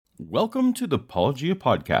Welcome to the Apologia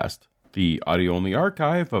Podcast, the audio-only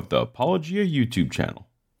archive of the Apologia YouTube channel.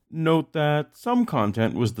 Note that some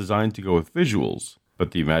content was designed to go with visuals,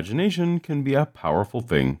 but the imagination can be a powerful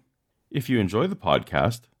thing. If you enjoy the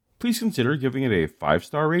podcast, please consider giving it a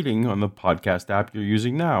 5-star rating on the podcast app you're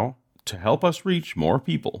using now to help us reach more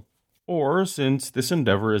people. Or, since this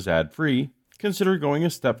endeavor is ad-free, consider going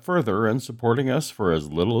a step further and supporting us for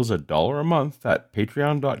as little as $1 a month at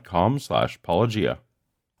patreon.com/apologia.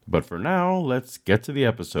 But for now, let's get to the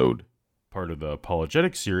episode. Part of the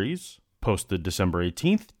Apologetic series, posted December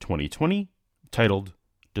 18th, 2020, titled,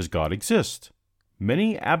 Does God Exist?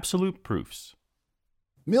 Many Absolute Proofs.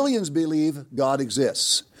 Millions believe God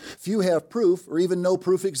exists. Few have proof or even no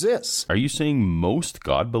proof exists. Are you saying most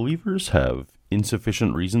God believers have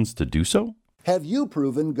insufficient reasons to do so? Have you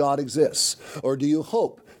proven God exists? Or do you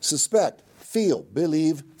hope, suspect, feel,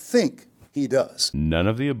 believe, think he does? None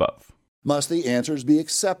of the above. Must the answers be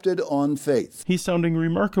accepted on faith? He's sounding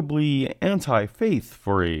remarkably anti-faith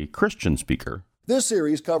for a Christian speaker. This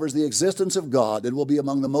series covers the existence of God and will be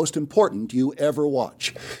among the most important you ever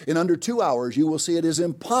watch. In under 2 hours, you will see it is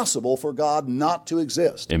impossible for God not to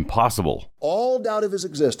exist. Impossible. All doubt of his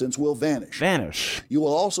existence will vanish. Vanish. You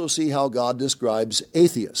will also see how God describes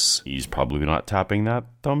atheists. He's probably not tapping that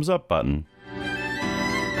thumbs up button.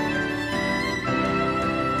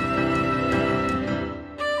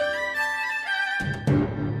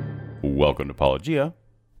 Welcome to Apologia,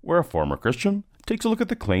 where a former Christian takes a look at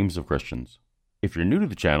the claims of Christians. If you're new to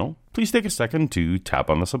the channel, please take a second to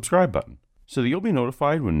tap on the subscribe button so that you'll be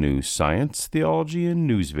notified when new science, theology, and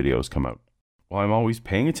news videos come out. While I'm always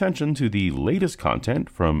paying attention to the latest content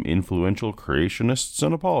from influential creationists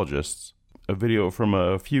and apologists, a video from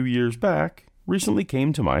a few years back recently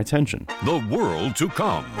came to my attention. The World to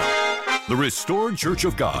Come. The Restored Church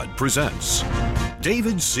of God presents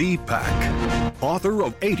David C. Pack, author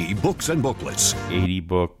of 80 books and booklets. 80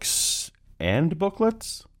 books and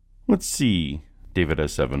booklets? Let's see. David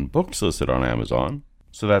has 7 books listed on Amazon,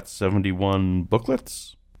 so that's 71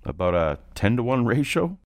 booklets? About a 10-to-1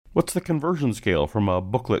 ratio? What's the conversion scale from a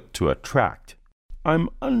booklet to a tract? I'm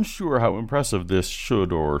unsure how impressive this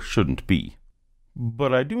should or shouldn't be.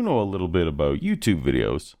 But I do know a little bit about YouTube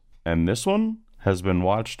videos, and this one has been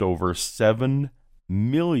watched over 7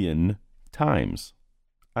 million times.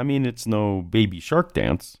 I mean, it's no Baby Shark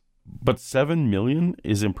Dance, but 7 million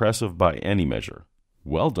is impressive by any measure.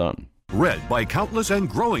 Well done. Read by countless and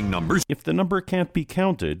growing numbers. If the number can't be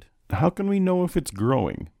counted, how can we know if it's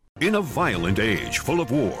growing? In a violent age full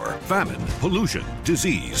of war, famine, pollution,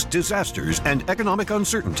 disease, disasters, and economic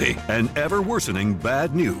uncertainty, and ever-worsening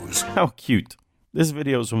bad news. How cute. This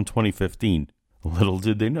video is from 2015. Little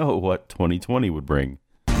did they know what 2020 would bring.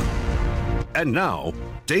 And now,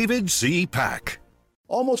 David C. Pack.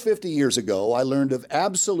 Almost 50 years ago, I learned of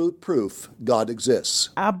absolute proof God exists.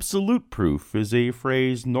 Absolute proof is a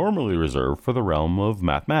phrase normally reserved for the realm of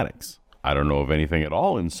mathematics. I don't know of anything at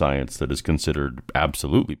all in science that is considered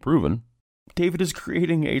absolutely proven. David is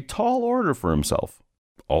creating a tall order for himself.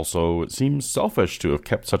 Also, it seems selfish to have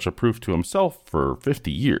kept such a proof to himself for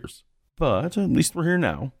 50 years. But at least we're here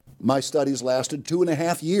now. My studies lasted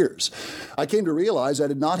 2.5 years. I came to realize I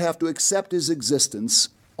did not have to accept his existence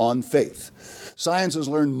on faith. Science has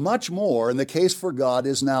learned much more, and the case for God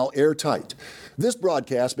is now airtight. This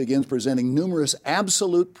broadcast begins presenting numerous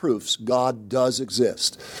absolute proofs God does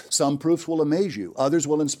exist. Some proofs will amaze you, others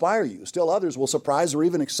will inspire you, still others will surprise or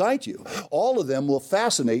even excite you. All of them will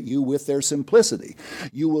fascinate you with their simplicity.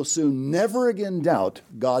 You will soon never again doubt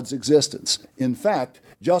God's existence. In fact,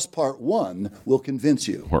 just part 1 will convince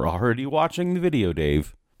you. We're already watching the video,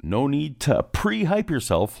 Dave. No need to pre-hype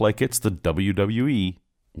yourself like it's the WWE.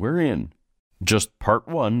 We're in. Just part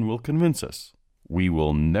 1 will convince us. We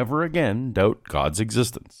will never again doubt God's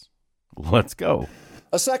existence. Let's go.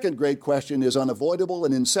 A second great question is unavoidable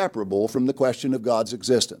and inseparable from the question of God's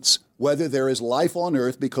existence. Whether there is life on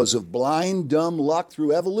earth because of blind, dumb luck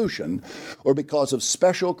through evolution or because of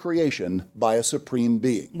special creation by a supreme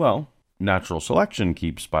being. Well, natural selection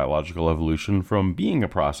keeps biological evolution from being a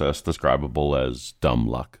process describable as dumb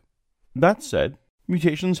luck. That said,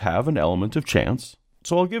 mutations have an element of chance,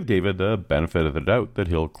 so I'll give David the benefit of the doubt that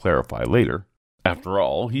he'll clarify later. After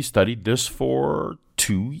all, he studied this for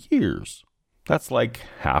 2 years. That's like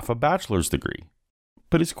half a bachelor's degree.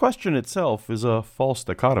 But his question itself is a false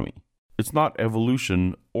dichotomy. It's not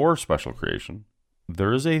evolution or special creation.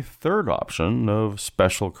 There is a third option of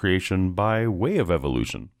special creation by way of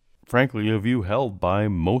evolution. Frankly, a view held by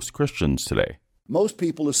most Christians today. Most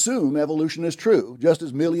people assume evolution is true, just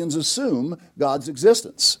as millions assume God's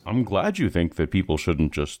existence. I'm glad you think that people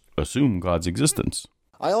shouldn't just assume God's existence.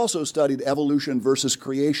 I also studied evolution versus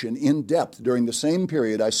creation in depth during the same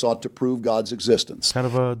period I sought to prove God's existence. Kind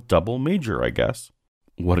of a double major, I guess.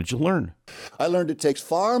 What did you learn? I learned it takes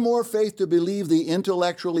far more faith to believe the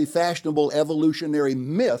intellectually fashionable evolutionary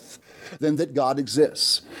myth than that God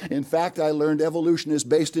exists. In fact, I learned evolution is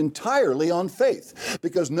based entirely on faith,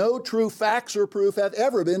 because no true facts or proof have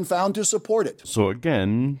ever been found to support it. So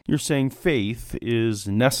again, you're saying faith is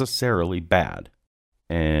necessarily bad.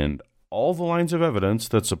 And all the lines of evidence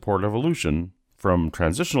that support evolution, from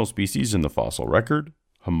transitional species in the fossil record,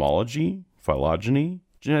 homology, phylogeny,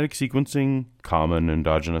 genetic sequencing, common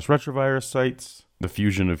endogenous retrovirus sites, the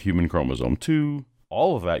fusion of human chromosome 2,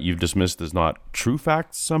 all of that you've dismissed as not true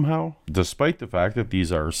facts somehow, despite the fact that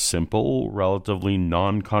these are simple, relatively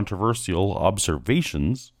non-controversial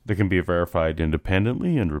observations that can be verified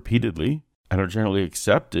independently and repeatedly, and are generally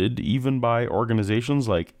accepted even by organizations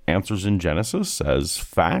like Answers in Genesis as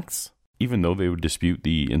facts, even though they would dispute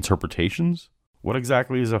the interpretations. What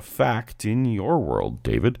exactly is a fact in your world,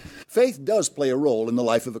 David? Faith does play a role in the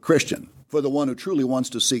life of a Christian, for the one who truly wants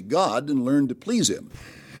to seek God and learn to please Him.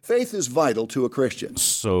 Faith is vital to a Christian.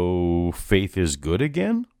 So, faith is good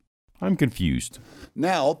again? I'm confused.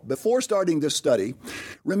 Now, before starting this study,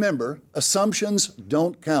 remember, assumptions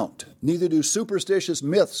don't count. Neither do superstitious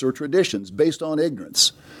myths or traditions based on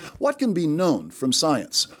ignorance. What can be known from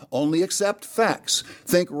science? Only accept facts.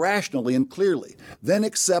 Think rationally and clearly. Then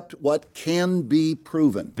accept what can be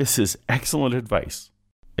proven. This is excellent advice.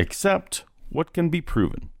 Accept what can be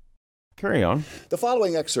proven. Carry on. The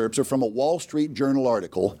following excerpts are from a Wall Street Journal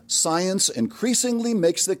article, Science Increasingly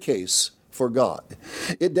Makes the Case for God.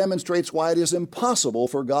 It demonstrates why it is impossible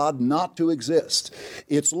for God not to exist.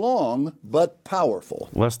 It's long but powerful.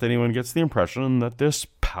 Lest anyone gets the impression that this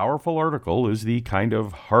powerful article is the kind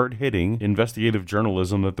of hard-hitting investigative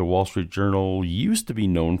journalism that the Wall Street Journal used to be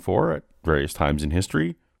known for at various times in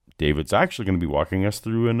history, David's actually going to be walking us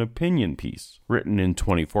through an opinion piece written in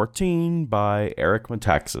 2014 by Eric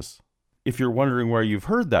Metaxas. If you're wondering where you've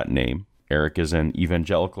heard that name, Eric is an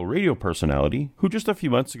evangelical radio personality who just a few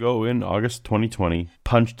months ago in August 2020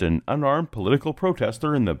 punched an unarmed political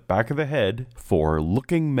protester in the back of the head for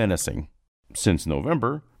looking menacing. Since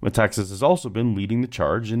November, Metaxas has also been leading the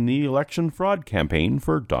charge in the election fraud campaign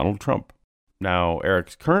for Donald Trump. Now,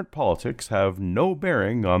 Eric's current politics have no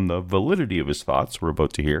bearing on the validity of his thoughts we're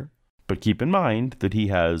about to hear, but keep in mind that he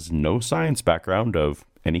has no science background of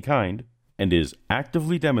any kind, and is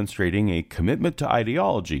actively demonstrating a commitment to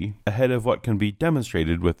ideology ahead of what can be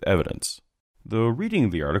demonstrated with evidence. The reading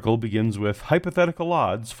of the article begins with hypothetical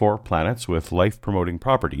odds for planets with life-promoting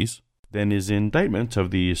properties, then is indictment of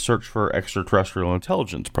the Search for Extraterrestrial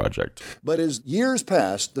Intelligence project. But as years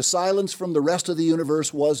passed, the silence from the rest of the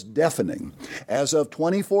universe was deafening. As of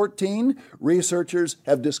 2014, researchers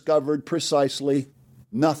have discovered precisely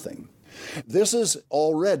nothing. This is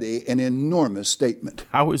already an enormous statement.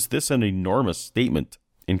 How is this an enormous statement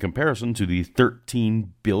in comparison to the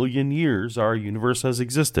 13 billion years our universe has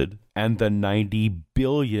existed and the 90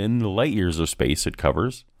 billion light years of space it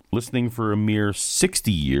covers? Listening for a mere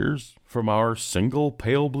 60 years from our single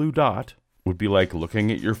pale blue dot would be like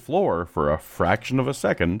looking at your floor for a fraction of a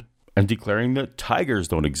second and declaring that tigers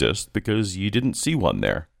don't exist because you didn't see one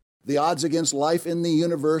there. The odds against life in the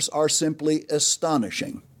universe are simply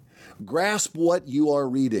astonishing. Grasp what you are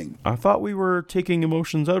reading. I thought we were taking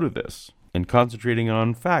emotions out of this and concentrating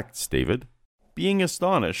on facts, David. Being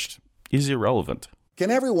astonished is irrelevant. Can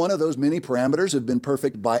every one of those many parameters have been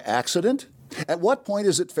perfect by accident? At what point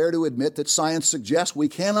is it fair to admit that science suggests we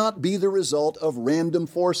cannot be the result of random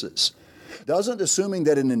forces? Doesn't assuming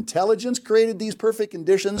that an intelligence created these perfect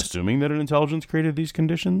conditions... Assuming that an intelligence created these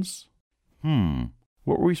conditions?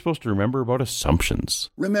 What were we supposed to remember about assumptions?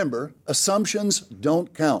 Remember, assumptions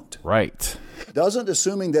don't count. Right. Doesn't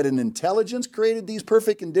assuming that an intelligence created these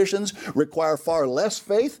perfect conditions require far less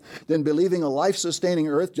faith than believing a life-sustaining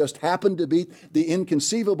Earth just happened to beat the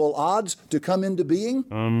inconceivable odds to come into being?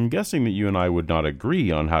 I'm guessing that you and I would not agree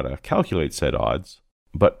on how to calculate said odds,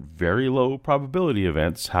 but very low probability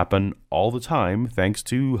events happen all the time thanks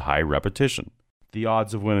to high repetition. The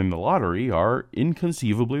odds of winning the lottery are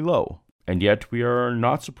inconceivably low. And yet we are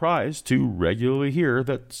not surprised to regularly hear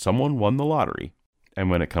that someone won the lottery. And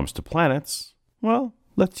when it comes to planets, well,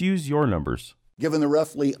 let's use your numbers. Given the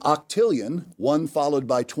roughly octillion, 1 followed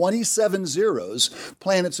by 27 zeros,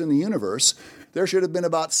 planets in the universe, there should have been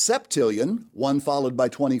about septillion, 1 followed by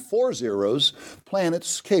 24 zeros,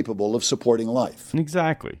 planets capable of supporting life.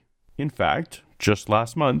 Exactly. In fact, just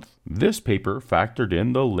last month, this paper factored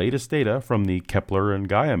in the latest data from the Kepler and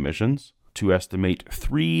Gaia missions to estimate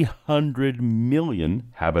 300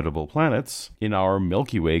 million habitable planets in our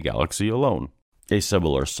Milky Way galaxy alone. a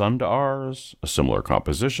similar sun to ours, a similar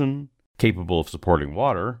composition, capable of supporting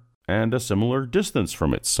water, and a similar distance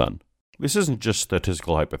from its sun. This isn't just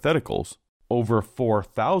statistical hypotheticals. Over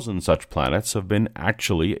 4,000 such planets have been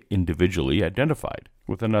actually individually identified,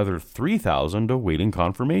 with another 3,000 awaiting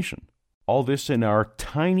confirmation. All this in our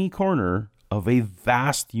tiny corner of a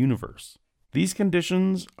vast universe. These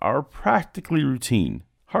conditions are practically routine,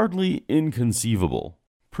 hardly inconceivable,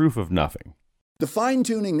 proof of nothing. The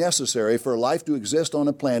fine-tuning necessary for life to exist on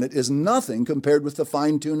a planet is nothing compared with the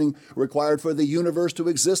fine-tuning required for the universe to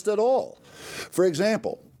exist at all. For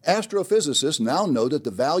example, astrophysicists now know that the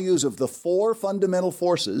values of the 4 fundamental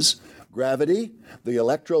forces, gravity, the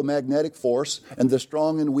electromagnetic force, and the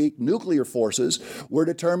strong and weak nuclear forces, were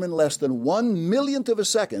determined less than 1/1,000,000th of a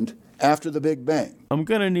second after the Big Bang. I'm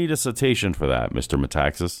going to need a citation for that, Mr.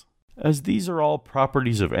 Metaxas, as these are all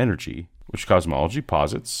properties of energy, which cosmology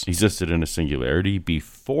posits existed in a singularity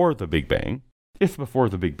before the Big Bang, if before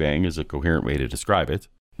the Big Bang is a coherent way to describe it.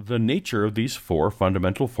 The nature of these 4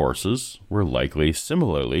 fundamental forces were likely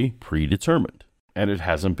similarly predetermined, and it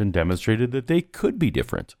hasn't been demonstrated that they could be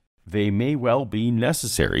different. They may well be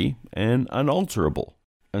necessary and unalterable.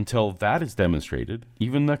 Until that is demonstrated,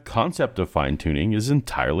 even the concept of fine-tuning is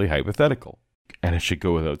entirely hypothetical. And it should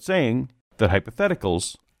go without saying that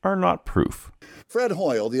hypotheticals are not proof. Fred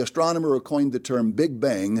Hoyle, the astronomer who coined the term Big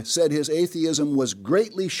Bang, said his atheism was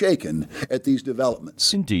greatly shaken at these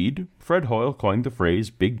developments. Indeed, Fred Hoyle coined the phrase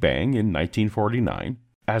Big Bang in 1949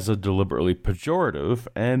 as a deliberately pejorative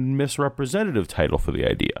and misrepresentative title for the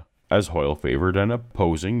idea, as Hoyle favored an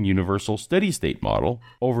opposing universal steady-state model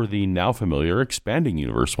over the now familiar expanding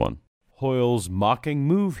universe one. Hoyle's mocking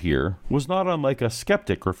move here was not unlike a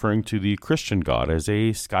skeptic referring to the Christian God as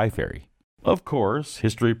a sky fairy. Of course,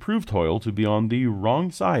 history proved Hoyle to be on the wrong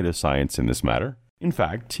side of science in this matter. In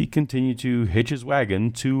fact, he continued to hitch his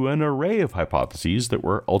wagon to an array of hypotheses that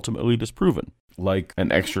were ultimately disproven, like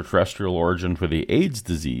an extraterrestrial origin for the AIDS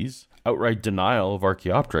disease, outright denial of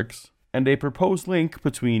Archaeopteryx, and a proposed link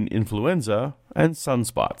between influenza and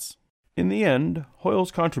sunspots. In the end, Hoyle's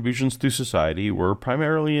contributions to society were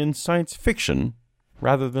primarily in science fiction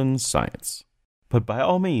rather than science. But by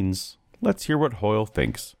all means, let's hear what Hoyle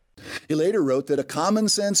thinks. He later wrote that a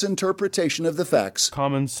common-sense interpretation of the facts...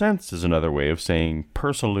 Common sense is another way of saying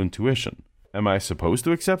personal intuition. Am I supposed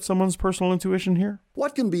to accept someone's personal intuition here?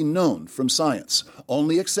 What can be known from science?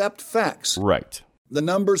 Only accept facts. Right. The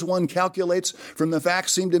numbers one calculates from the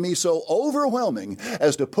facts seem to me so overwhelming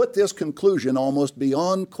as to put this conclusion almost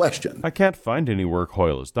beyond question. I can't find any work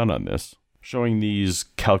Hoyle has done on this, showing these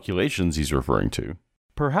calculations he's referring to.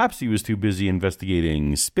 Perhaps he was too busy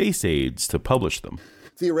investigating space aids to publish them.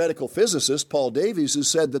 Theoretical physicist Paul Davies has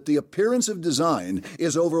said that the appearance of design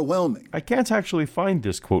is overwhelming. I can't actually find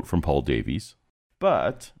this quote from Paul Davies,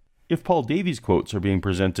 but if Paul Davies' quotes are being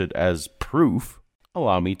presented as proof,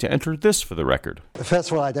 allow me to enter this for the record.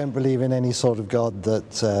 First of all, I don't believe in any sort of God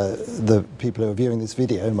that the people who are viewing this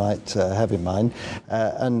video might have in mind,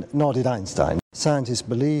 and nor did Einstein. Scientists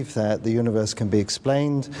believe that the universe can be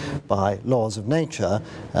explained by laws of nature,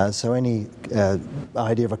 so any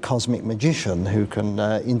idea of a cosmic magician who can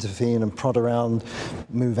intervene and prod around,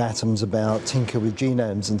 move atoms about, tinker with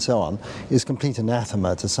genomes and so on, is complete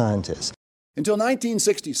anathema to scientists. Until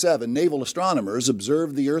 1967, naval astronomers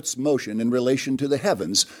observed the Earth's motion in relation to the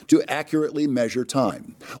heavens to accurately measure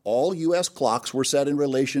time. All U.S. clocks were set in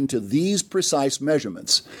relation to these precise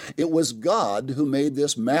measurements. It was God who made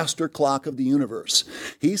this master clock of the universe.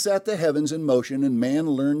 He set the heavens in motion, and man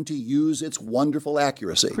learned to use its wonderful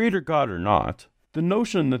accuracy. Creator God or not, the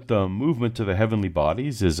notion that the movement of the heavenly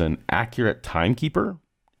bodies is an accurate timekeeper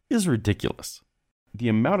is ridiculous. The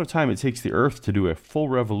amount of time it takes the Earth to do a full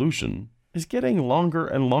revolution is getting longer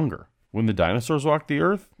and longer. When the dinosaurs walked the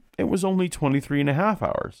Earth, it was only 23.5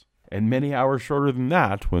 hours, and many hours shorter than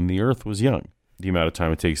that when the Earth was young. The amount of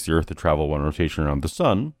time it takes the Earth to travel one rotation around the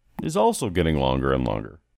Sun is also getting longer and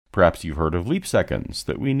longer. Perhaps you've heard of leap seconds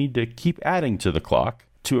that we need to keep adding to the clock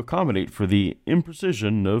to accommodate for the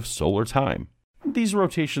imprecision of solar time. These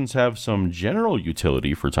rotations have some general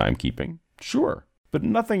utility for timekeeping, sure, but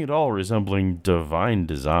nothing at all resembling divine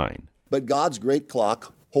design. But God's great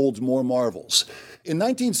clock holds more marvels. In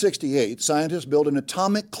 1968, scientists built an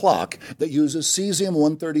atomic clock that uses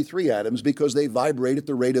cesium-133 atoms because they vibrate at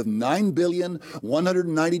the rate of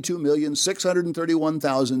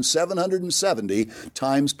 9,192,631,770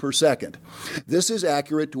 times per second. This is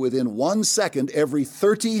accurate to within 1 second every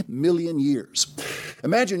 30 million years.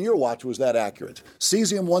 Imagine your watch was that accurate.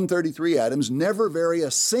 Cesium-133 atoms never vary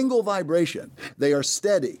a single vibration. They are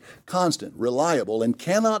steady, constant, reliable, and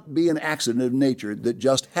cannot be an accident of nature that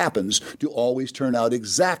just just happens to always turn out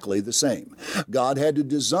exactly the same. God had to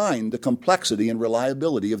design the complexity and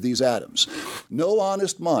reliability of these atoms. No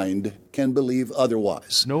honest mind can believe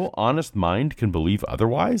otherwise. No honest mind can believe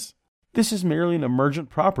otherwise? This is merely an emergent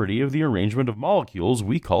property of the arrangement of molecules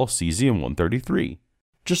we call cesium-133.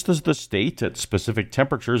 Just as the state at specific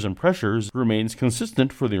temperatures and pressures remains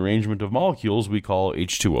consistent for the arrangement of molecules we call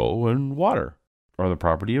H2O and water, or the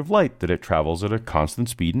property of light that it travels at a constant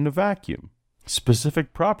speed in a vacuum.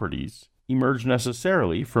 Specific properties emerge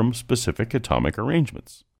necessarily from specific atomic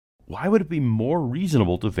arrangements. Why would it be more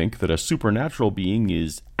reasonable to think that a supernatural being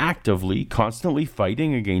is actively, constantly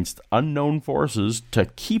fighting against unknown forces to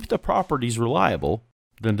keep the properties reliable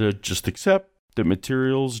than to just accept that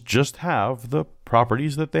materials just have the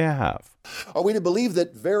properties that they have? Are we to believe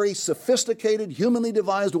that very sophisticated, humanly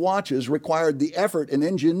devised watches required the effort and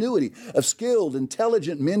ingenuity of skilled,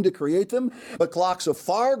 intelligent men to create them, but clocks of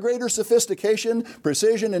far greater sophistication,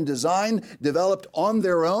 precision, and design developed on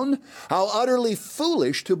their own? How utterly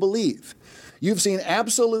foolish to believe. You've seen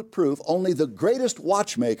absolute proof only the greatest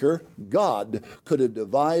watchmaker, God, could have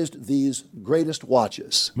devised these greatest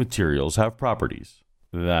watches. Materials have properties.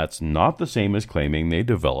 That's not the same as claiming they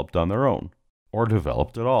developed on their own, or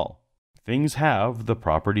developed at all. Things have the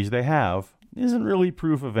properties they have isn't really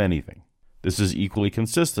proof of anything. This is equally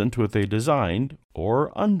consistent with a designed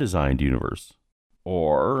or undesigned universe.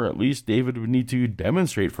 Or at least David would need to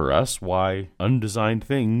demonstrate for us why undesigned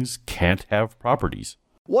things can't have properties.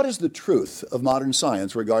 What is the truth of modern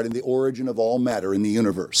science regarding the origin of all matter in the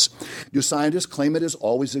universe? Do scientists claim it has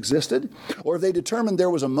always existed? Or have they determined there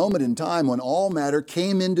was a moment in time when all matter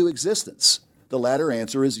came into existence? The latter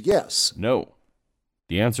answer is yes. No.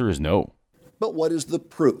 The answer is no. But what is the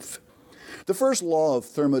proof? The first law of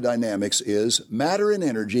thermodynamics is matter and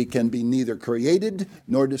energy can be neither created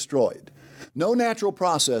nor destroyed. No natural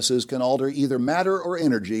processes can alter either matter or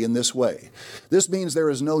energy in this way. This means there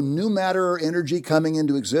is no new matter or energy coming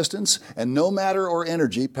into existence and no matter or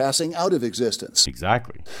energy passing out of existence.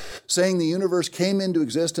 Exactly. Saying the universe came into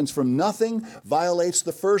existence from nothing violates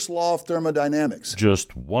the first law of thermodynamics.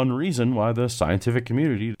 Just one reason why the scientific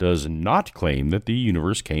community does not claim that the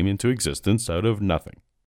universe came into existence out of nothing.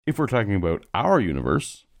 If we're talking about our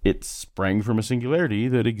universe, it sprang from a singularity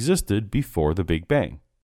that existed before the Big Bang.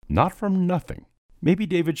 Not from nothing. Maybe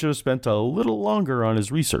David should have spent a little longer on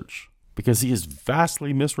his research, because he is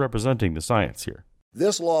vastly misrepresenting the science here.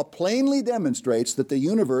 This law plainly demonstrates that the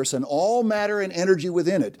universe and all matter and energy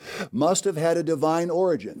within it must have had a divine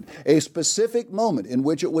origin, a specific moment in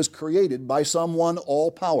which it was created by someone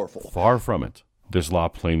all-powerful. Far from it. This law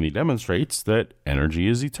plainly demonstrates that energy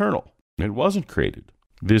is eternal. It wasn't created.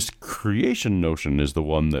 This creation notion is the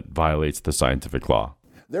one that violates the scientific law.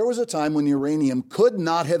 There was a time when uranium could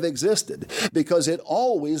not have existed because it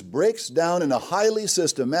always breaks down in a highly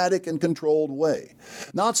systematic and controlled way.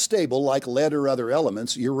 Not stable like lead or other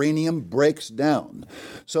elements, uranium breaks down.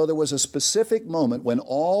 So there was a specific moment when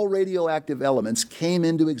all radioactive elements came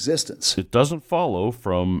into existence. It doesn't follow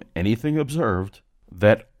from anything observed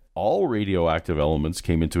that all radioactive elements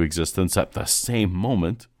came into existence at the same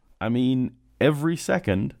moment. I mean, every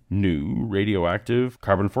second, new radioactive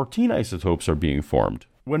carbon-14 isotopes are being formed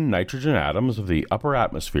when nitrogen atoms of the upper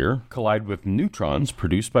atmosphere collide with neutrons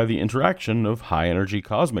produced by the interaction of high-energy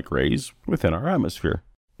cosmic rays within our atmosphere.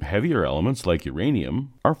 Heavier elements like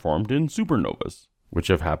uranium are formed in supernovas, which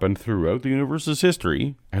have happened throughout the universe's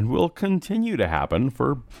history and will continue to happen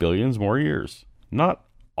for billions more years, not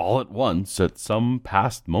all at once at some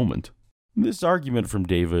past moment. This argument from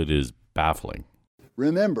David is baffling.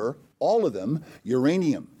 Remember, all of them,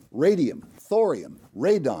 uranium, radium, thorium,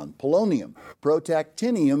 radon, polonium,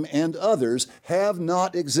 protactinium, and others, have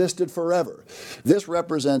not existed forever. This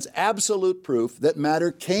represents absolute proof that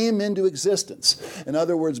matter came into existence. In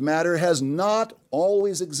other words, matter has not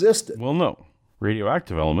always existed. Well, no.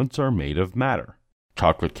 Radioactive elements are made of matter.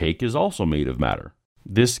 Chocolate cake is also made of matter.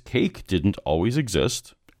 This cake didn't always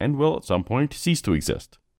exist and will at some point cease to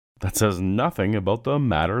exist. That says nothing about the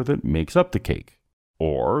matter that makes up the cake,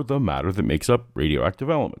 or the matter that makes up radioactive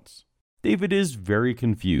elements. David is very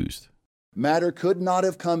confused. Matter could not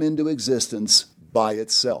have come into existence by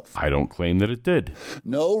itself. I don't claim that it did.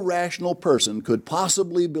 No rational person could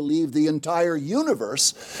possibly believe the entire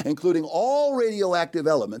universe, including all radioactive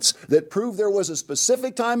elements, that prove there was a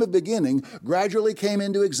specific time of beginning, gradually came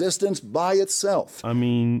into existence by itself. I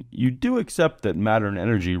mean, you do accept that matter and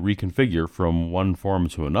energy reconfigure from one form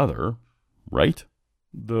to another, right?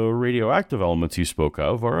 The radioactive elements you spoke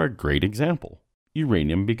of are a great example.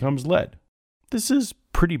 Uranium becomes lead. This is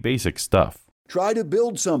pretty basic stuff. Try to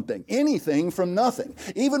build something, anything from nothing.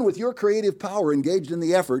 Even with your creative power engaged in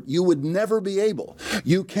the effort, you would never be able.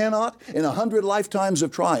 You cannot, in 100 lifetimes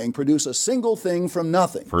of trying, produce a single thing from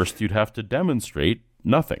nothing. First, you'd have to demonstrate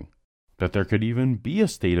nothing, that there could even be a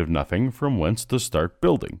state of nothing from whence to start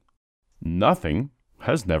building. Nothing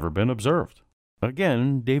has never been observed.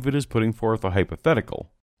 Again, David is putting forth a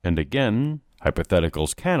hypothetical, and again,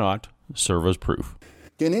 hypotheticals cannot serve as proof.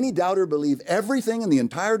 Can any doubter believe everything in the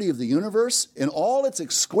entirety of the universe, in all its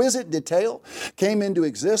exquisite detail, came into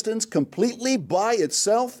existence completely by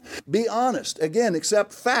itself? Be honest. Again,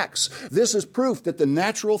 accept facts. This is proof that the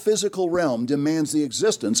natural physical realm demands the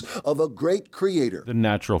existence of a great creator. The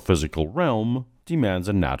natural physical realm demands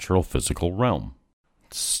a natural physical realm.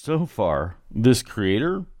 So far, this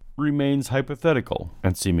creator remains hypothetical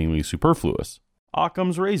and seemingly superfluous.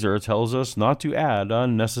 Occam's razor tells us not to add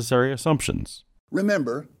unnecessary assumptions.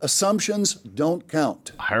 Remember, assumptions don't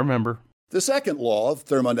count. I remember. The second law of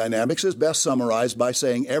thermodynamics is best summarized by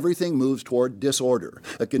saying everything moves toward disorder,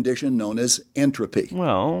 a condition known as entropy.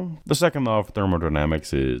 Well, the second law of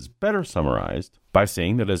thermodynamics is better summarized by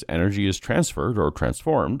saying that as energy is transferred or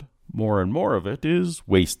transformed, more and more of it is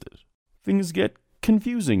wasted. Things get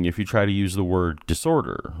confusing if you try to use the word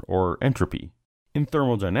disorder or entropy. In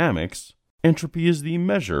thermodynamics, entropy is the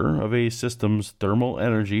measure of a system's thermal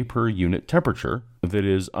energy per unit temperature that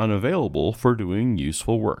is unavailable for doing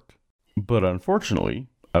useful work. But unfortunately,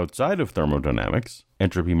 outside of thermodynamics,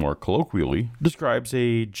 entropy more colloquially describes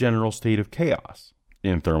a general state of chaos.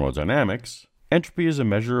 In thermodynamics, entropy is a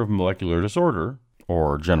measure of molecular disorder,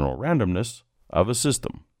 or general randomness, of a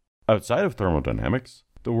system. Outside of thermodynamics,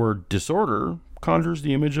 the word disorder conjures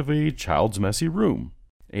the image of a child's messy room,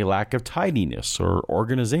 a lack of tidiness or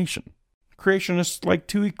organization. Creationists like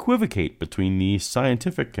to equivocate between the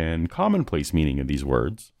scientific and commonplace meaning of these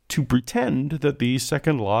words to pretend that the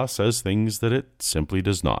second law says things that it simply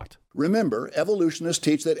does not. Remember, evolutionists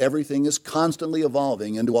teach that everything is constantly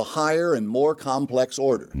evolving into a higher and more complex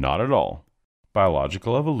order. Not at all.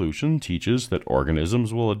 Biological evolution teaches that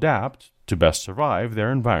organisms will adapt to best survive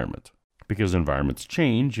their environment. Because environments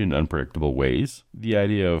change in unpredictable ways, the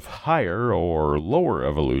idea of higher or lower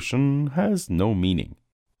evolution has no meaning.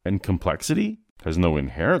 And complexity has no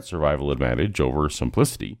inherent survival advantage over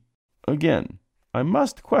simplicity. Again, I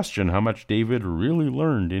must question how much David really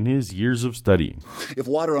learned in his years of studying. If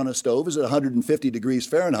water on a stove is at 150 degrees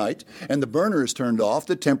Fahrenheit and the burner is turned off,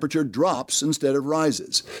 the temperature drops instead of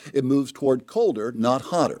rises. It moves toward colder, not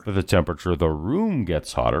hotter. But the temperature of the room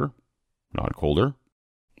gets hotter, not colder.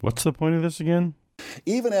 What's the point of this again?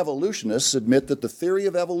 Even evolutionists admit that the theory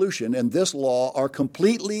of evolution and this law are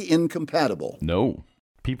completely incompatible. No.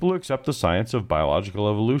 People who accept the science of biological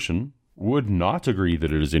evolution would not agree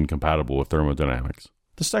that it is incompatible with thermodynamics.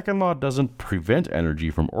 The second law doesn't prevent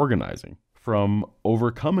energy from organizing, from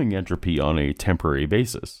overcoming entropy on a temporary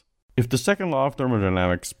basis. If the second law of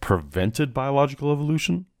thermodynamics prevented biological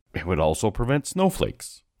evolution, it would also prevent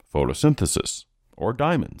snowflakes, photosynthesis, or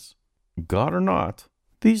diamonds. God or not,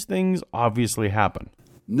 these things obviously happen.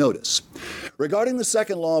 Notice, regarding the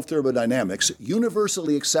second law of thermodynamics,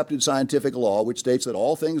 universally accepted scientific law which states that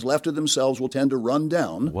all things left to themselves will tend to run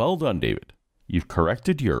down. Well done, David. You've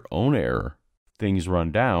corrected your own error. Things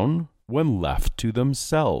run down when left to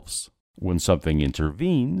themselves. When something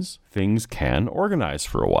intervenes, things can organize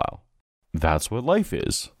for a while. That's what life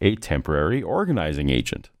is, a temporary organizing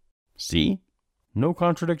agent. See? No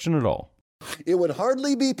contradiction at all. It would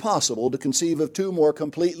hardly be possible to conceive of two more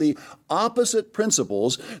completely opposite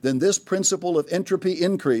principles than this principle of entropy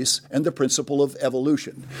increase and the principle of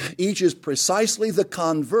evolution. Each is precisely the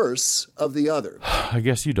converse of the other. I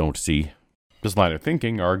guess you don't see. This line of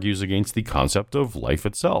thinking argues against the concept of life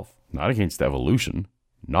itself, not against evolution,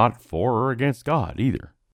 not for or against God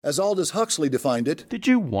either. As Aldous Huxley defined it, did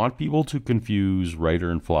you want people to confuse writer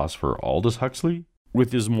and philosopher Aldous Huxley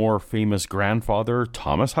with his more famous grandfather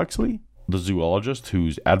Thomas Huxley? The zoologist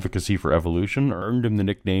whose advocacy for evolution earned him the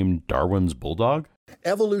nickname Darwin's Bulldog?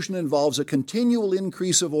 Evolution involves a continual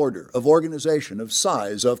increase of order, of organization, of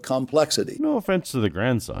size, of complexity. No offense to the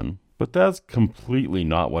grandson, but that's completely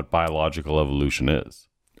not what biological evolution is.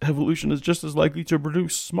 Evolution is just as likely to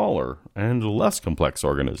produce smaller and less complex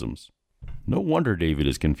organisms. No wonder David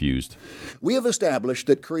is confused. We have established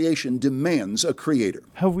that creation demands a creator.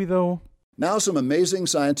 Have we, though? Now some amazing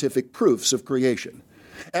scientific proofs of creation.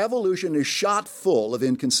 Evolution is shot full of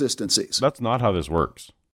inconsistencies. That's not how this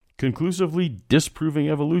works. Conclusively disproving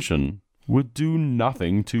evolution would do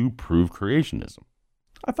nothing to prove creationism.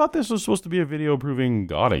 I thought this was supposed to be a video proving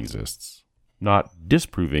God exists, not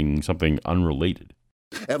disproving something unrelated.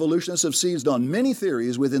 Evolutionists have seized on many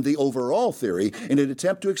theories within the overall theory in an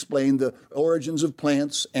attempt to explain the origins of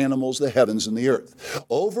plants, animals, the heavens, and the earth.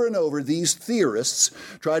 Over and over, these theorists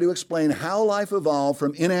try to explain how life evolved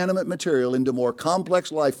from inanimate material into more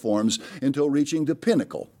complex life forms until reaching the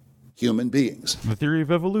pinnacle, human beings. The theory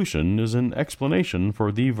of evolution is an explanation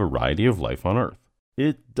for the variety of life on Earth.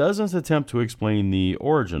 It doesn't attempt to explain the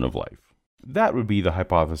origin of life. That would be the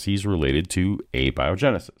hypotheses related to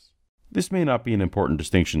abiogenesis. This may not be an important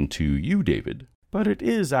distinction to you, David, but it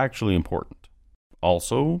is actually important.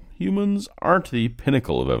 Also, humans aren't the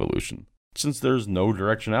pinnacle of evolution, since there's no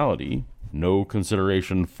directionality, no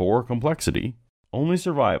consideration for complexity, only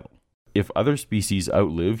survival. If other species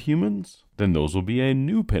outlive humans, then those will be a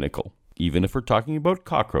new pinnacle, even if we're talking about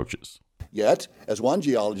cockroaches. Yet, as one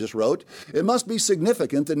geologist wrote, it must be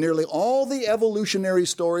significant that nearly all the evolutionary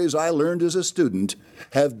stories I learned as a student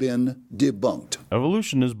have been debunked.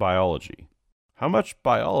 Evolution is biology. How much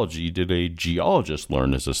biology did a geologist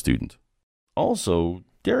learn as a student? Also,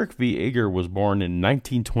 Derek V. Ager was born in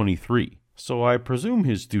 1923, so I presume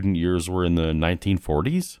his student years were in the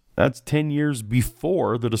 1940s? That's 10 years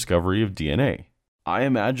before the discovery of DNA. I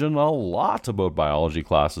imagine a lot about biology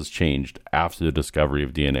classes changed after the discovery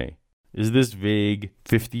of DNA. Is this vague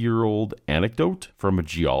 50-year-old anecdote from a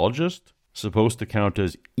geologist supposed to count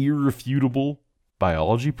as irrefutable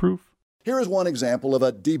biology proof? Here is one example of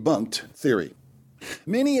a debunked theory.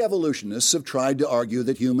 Many evolutionists have tried to argue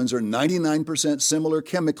that humans are 99% similar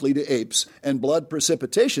chemically to apes, and blood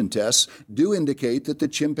precipitation tests do indicate that the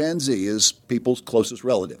chimpanzee is people's closest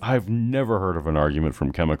relative. I've never heard of an argument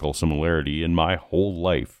from chemical similarity in my whole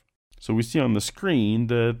life. So we see on the screen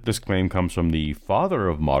that this claim comes from the father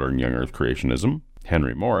of modern young Earth creationism,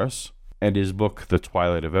 Henry Morris, and his book The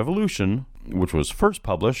Twilight of Evolution, which was first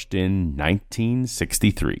published in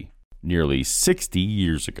 1963, nearly 60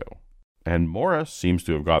 years ago. And Morris seems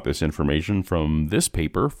to have got this information from this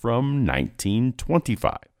paper from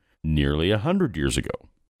 1925, nearly 100 years ago.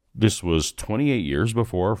 This was 28 years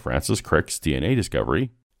before Francis Crick's DNA discovery,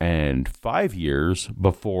 and 5 years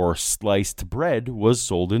before sliced bread was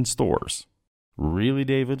sold in stores. Really,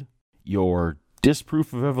 David? Your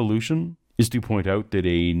disproof of evolution is to point out that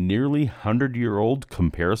a nearly 100-year-old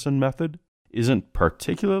comparison method isn't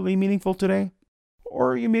particularly meaningful today?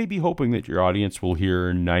 Or you may be hoping that your audience will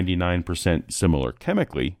hear 99% similar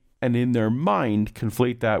chemically, and in their mind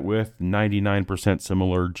conflate that with 99%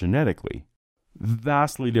 similar genetically.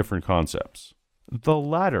 Vastly different concepts. The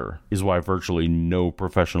latter is why virtually no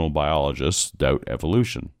professional biologists doubt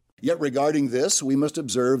evolution. Yet regarding this, we must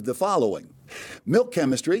observe the following. Milk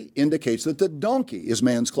chemistry indicates that the donkey is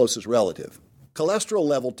man's closest relative. Cholesterol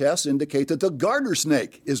level tests indicate that the garter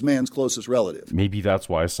snake is man's closest relative. Maybe that's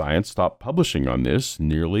why science stopped publishing on this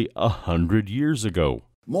nearly 100 years ago.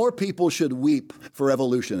 More people should weep for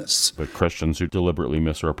evolutionists. But Christians who deliberately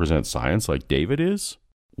misrepresent science like David is?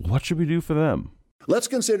 What should we do for them? Let's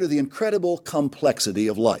consider the incredible complexity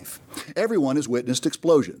of life. Everyone has witnessed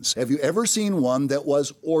explosions. Have you ever seen one that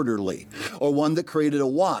was orderly, or one that created a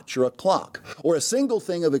watch or a clock, or a single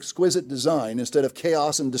thing of exquisite design instead of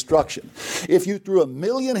chaos and destruction? If you threw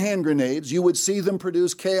 1,000,000 hand grenades, you would see them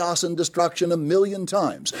produce chaos and destruction 1,000,000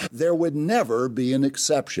 times. There would never be an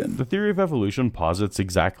exception. The theory of evolution posits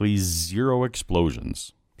exactly 0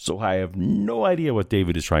 explosions, so I have no idea what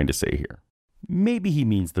David is trying to say here. Maybe he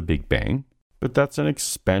means the Big Bang, but that's an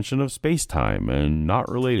expansion of space-time and not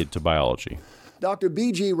related to biology. Dr.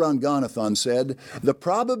 B.G. Ranganathan said, "The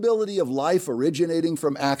probability of life originating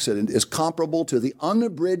from accident is comparable to the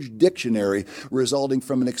unabridged dictionary resulting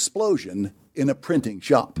from an explosion in a printing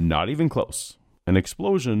shop." Not even close. An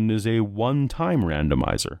explosion is a one-time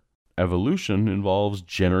randomizer. Evolution involves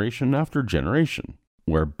generation after generation,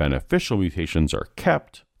 where beneficial mutations are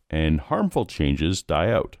kept and harmful changes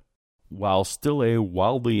die out. While still a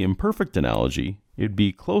wildly imperfect analogy, it'd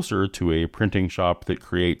be closer to a printing shop that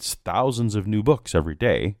creates thousands of new books every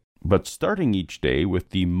day, but starting each day with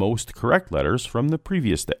the most correct letters from the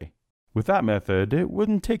previous day. With that method, it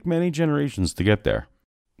wouldn't take many generations to get there.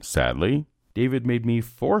 Sadly, David made me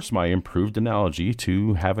force my improved analogy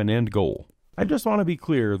to have an end goal. I just want to be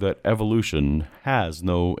clear that evolution has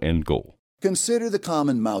no end goal. Consider the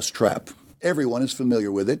common mousetrap. Everyone is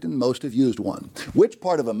familiar with it, and most have used one. Which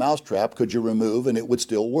part of a mousetrap could you remove and it would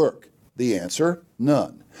still work? The answer,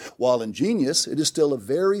 none. While ingenious, it is still a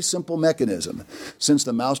very simple mechanism. Since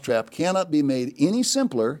the mousetrap cannot be made any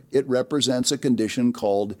simpler, it represents a condition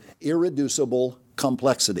called irreducible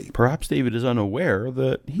complexity. Perhaps David is unaware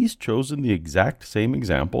that he's chosen the exact same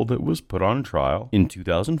example that was put on trial in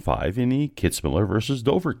 2005 in the Kitzmiller versus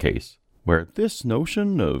Dover case, where this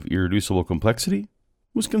notion of irreducible complexity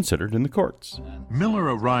was considered in the courts. Miller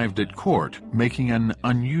arrived at court making an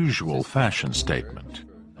unusual fashion statement.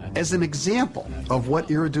 As an example of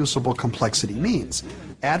what irreducible complexity means,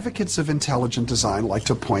 advocates of intelligent design like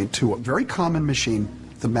to point to a very common machine,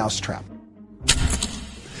 the mousetrap.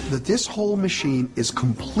 That this whole machine is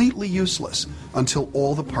completely useless until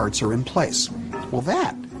all the parts are in place. Well,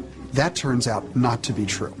 that turns out not to be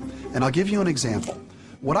true. And I'll give you an example.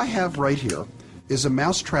 What I have right here is a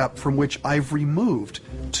mousetrap from which I've removed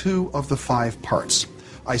 2 of the 5 parts.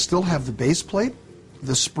 I still have the base plate,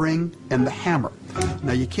 the spring, and the hammer.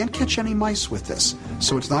 Now, you can't catch any mice with this,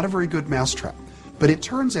 so it's not a very good mousetrap. But it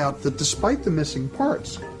turns out that despite the missing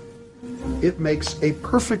parts, it makes a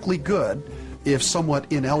perfectly good, if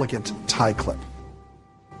somewhat inelegant, tie clip.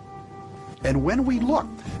 And when we look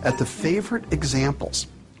at the favorite examples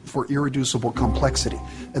for irreducible complexity,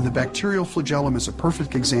 and the bacterial flagellum is a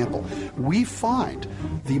perfect example, we find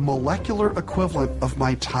the molecular equivalent of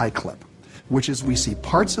my tie clip, which is we see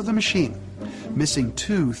parts of the machine missing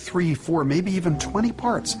 2, 3, 4, maybe even 20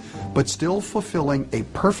 parts, but still fulfilling a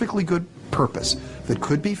perfectly good purpose that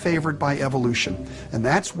could be favored by evolution. And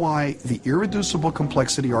that's why the irreducible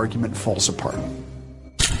complexity argument falls apart.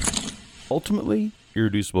 Ultimately,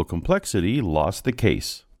 irreducible complexity lost the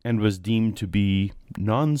case and was deemed to be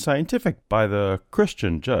non-scientific by the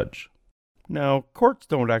Christian judge. Now, courts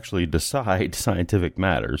don't actually decide scientific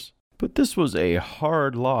matters, but this was a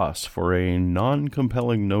hard loss for a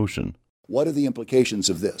non-compelling notion. What are the implications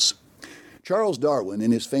of this? Charles Darwin,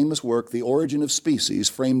 in his famous work, The Origin of Species,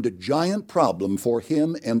 framed a giant problem for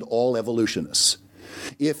him and all evolutionists.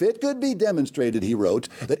 If it could be demonstrated, he wrote,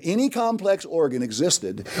 that any complex organ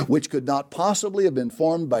existed which could not possibly have been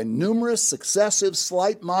formed by numerous successive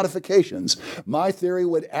slight modifications, my theory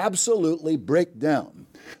would absolutely break down.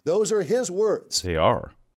 Those are his words. They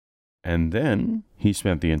are. And then he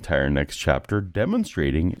spent the entire next chapter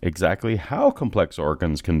demonstrating exactly how complex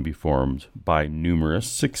organs can be formed by numerous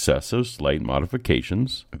successive slight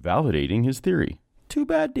modifications, validating his theory. Too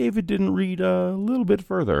bad David didn't read a little bit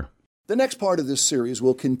further. The next part of this series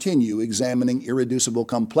will continue examining irreducible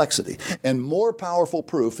complexity and more powerful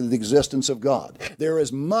proof of the existence of God. There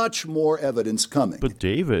is much more evidence coming. But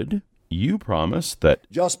David, you promised that...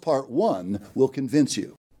 Just part 1 will convince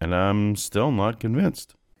you. And I'm still not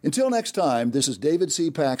convinced. Until next time, this is David C.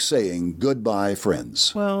 Pack saying goodbye,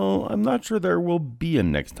 friends. Well, I'm not sure there will be a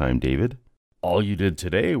next time, David. All you did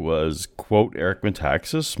today was quote Eric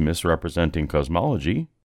Metaxas misrepresenting cosmology,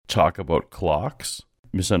 talk about clocks,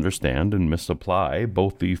 misunderstand and misapply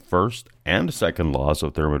both the first and second laws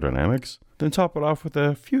of thermodynamics, then top it off with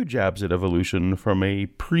a few jabs at evolution from a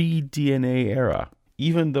pre-DNA era,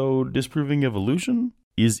 even though disproving evolution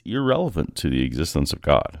is irrelevant to the existence of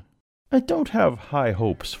God. I don't have high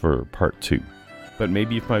hopes for part 2, but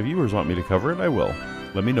maybe if my viewers want me to cover it, I will.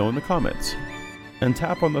 Let me know in the comments. And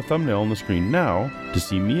tap on the thumbnail on the screen now to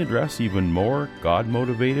see me address even more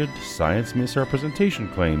God-motivated science misrepresentation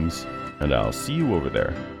claims, and I'll see you over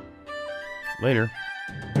there. Later.